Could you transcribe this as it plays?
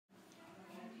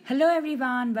Hello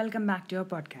everyone, welcome back to our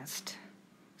podcast.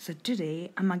 So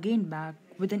today I'm again back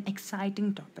with an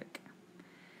exciting topic.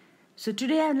 So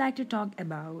today I'd like to talk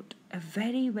about a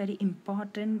very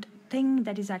important thing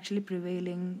that is actually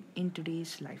prevailing in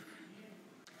today's life.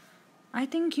 I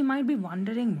think you might be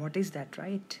wondering what is that,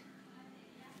 right?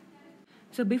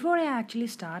 So before I actually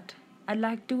start, I'd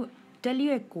like to tell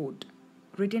you a quote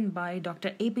written by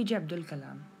Dr. APJ Abdul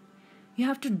Kalam. You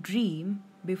have to dream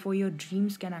before your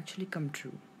dreams can actually come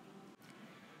true.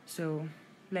 So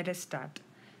let us start.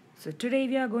 So today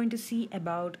we are going to see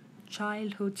about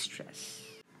childhood stress.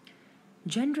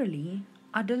 Generally,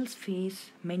 adults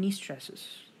face many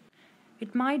stresses.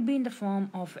 It might be in the form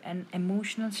of an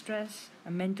emotional stress,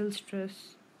 a mental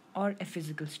stress, or a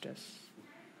physical stress.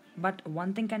 But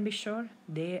one thing can be sure,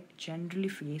 they generally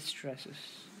face stresses.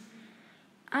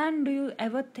 And do you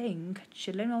ever think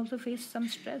children also face some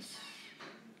stress?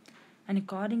 And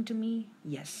according to me,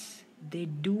 yes, they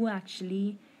do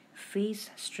actually face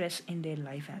stress in their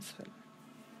life as well.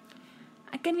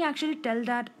 And can we actually tell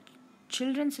that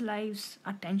children's lives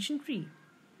are tension free?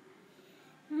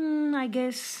 I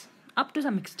guess up to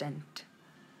some extent,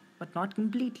 but not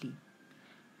completely.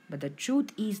 But the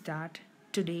truth is that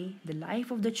today the life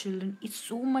of the children is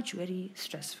so much very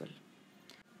stressful.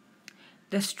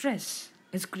 The stress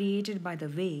is created by the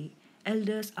way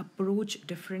elders approach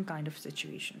different kind of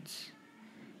situations.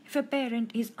 If a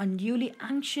parent is unduly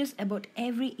anxious about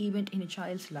every event in a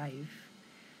child's life,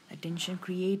 the tension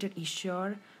created is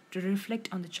sure to reflect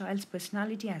on the child's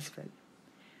personality as well.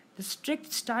 The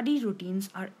strict study routines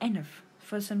are enough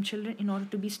for some children in order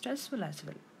to be stressful as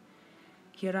well.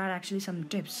 Here are actually some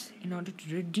tips in order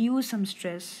to reduce some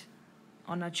stress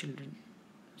on our children.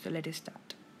 So let us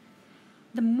start.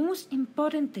 The most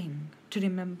important thing to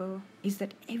remember is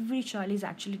that every child is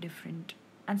actually different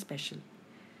and special.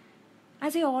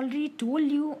 As I already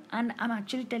told you, and I'm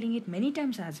actually telling it many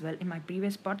times as well in my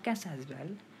previous podcast as well,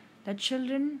 that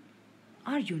children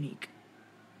are unique.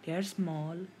 They are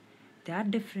small, they are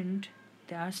different,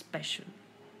 they are special.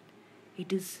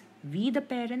 It is we the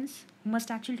parents who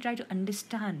must actually try to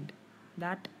understand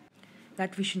that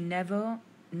we should never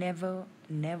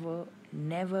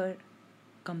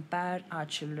compare our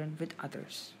children with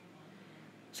others.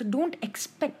 So don't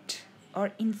expect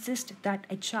or insist that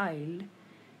a child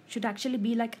should actually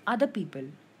be like other people.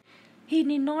 He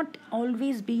need not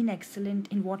always be excellent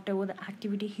in whatever the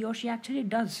activity he or she actually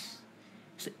does.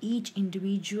 So each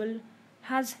individual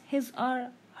has his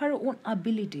or her own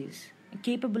abilities,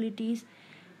 capabilities,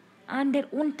 and their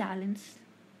own talents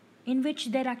in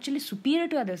which they're actually superior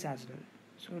to others as well.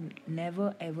 So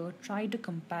never ever try to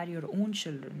compare your own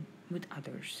children with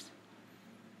others.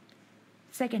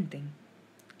 Second thing,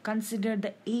 consider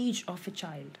the age of a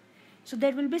child. So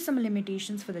there will be some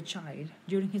limitations for the child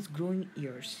during his growing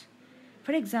years.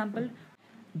 For example,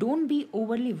 don't be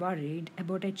overly worried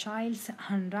about a child's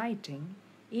handwriting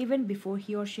even before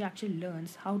he or she actually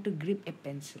learns how to grip a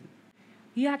pencil.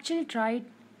 You actually try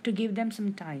to give them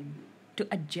some time to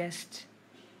adjust,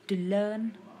 to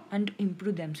learn, and to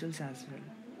improve themselves as well.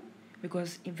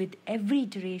 Because with every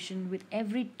iteration, with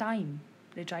every time,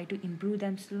 they try to improve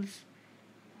themselves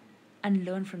and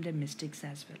learn from their mistakes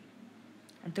as well.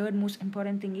 And third most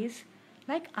important thing is,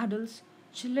 like adults,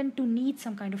 children too need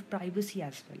some kind of privacy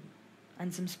as well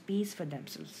and some space for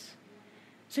themselves.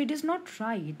 So it is not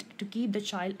right to keep the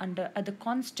child under at the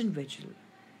constant vigil.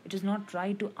 It is not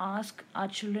right to ask our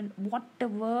children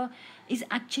whatever is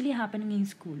actually happening in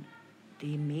school.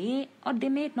 They may or they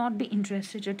may not be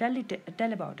interested to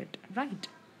tell about it, right?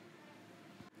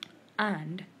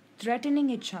 And threatening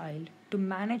a child to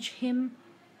manage him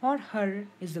or her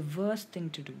is the worst thing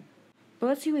to do.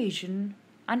 Persuasion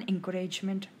and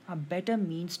encouragement are better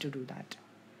means to do that.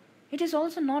 It is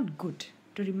also not good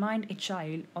to remind a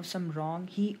child of some wrong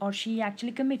he or she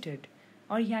actually committed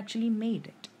or he actually made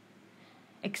it.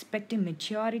 Expecting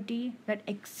maturity that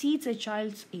exceeds a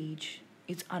child's age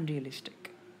is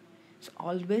unrealistic. So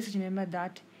always remember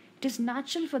that it is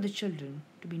natural for the children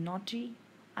to be naughty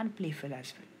and playful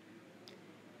as well.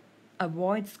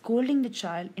 Avoid scolding the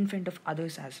child in front of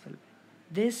others as well.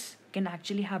 This can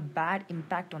actually have bad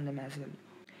impact on them as well.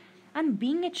 And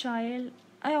being a child,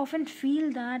 I often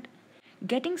feel that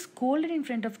getting scolded in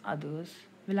front of others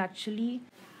will actually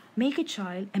make a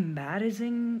child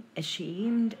embarrassing,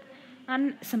 ashamed,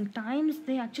 and sometimes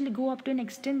they actually go up to an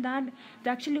extent that they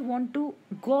actually want to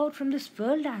go out from this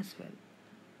world as well.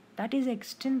 That is the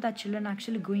extent that children are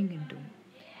actually going into.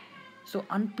 So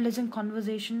unpleasant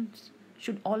conversations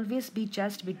should always be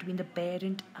just between the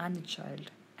parent and the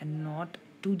child and not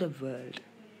to the world,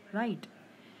 right?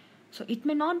 So it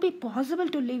may not be possible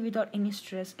to live without any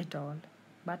stress at all,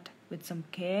 but with some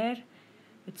care,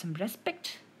 with some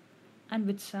respect, and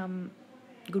with some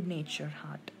good nature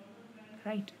heart,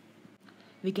 right?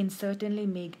 We can certainly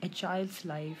make a child's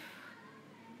life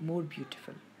more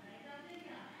beautiful.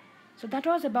 So that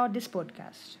was about this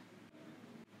podcast.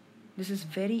 This is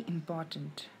very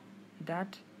important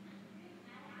that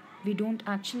we don't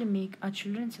actually make our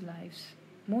children's lives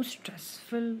more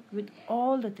stressful with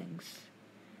all the things.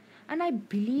 And I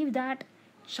believe that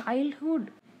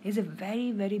childhood is a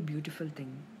very, very beautiful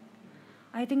thing.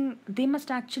 I think they must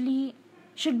actually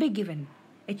should be given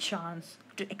a chance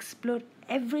to explore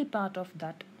every part of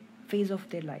that phase of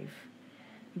their life,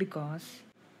 because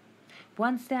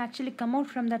once they actually come out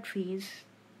from that phase,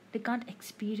 they can't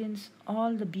experience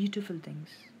all the beautiful things.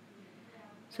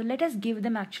 So let us give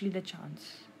them actually the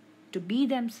chance to be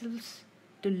themselves,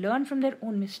 to learn from their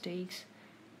own mistakes,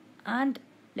 and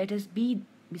let us be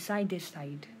beside their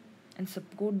side and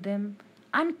support them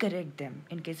and correct them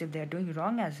in case if they are doing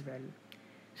wrong as well.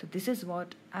 So this is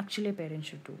what actually a parent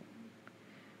should do.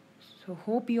 So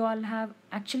hope you all have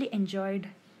actually enjoyed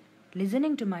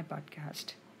listening to my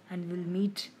podcast, and we'll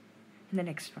meet in the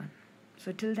next one.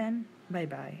 So till then, bye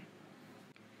bye.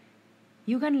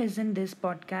 You can listen this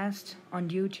podcast on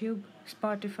YouTube,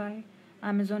 Spotify,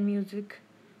 Amazon Music,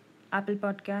 Apple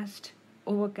Podcast,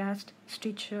 Overcast,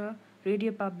 Stitcher,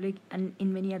 Radio Public, and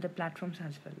in many other platforms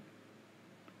as well.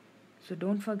 So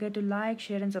don't forget to like,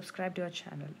 share, and subscribe to our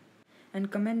channel. And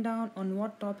comment down on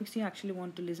what topics you actually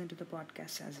want to listen to the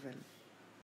podcast as well.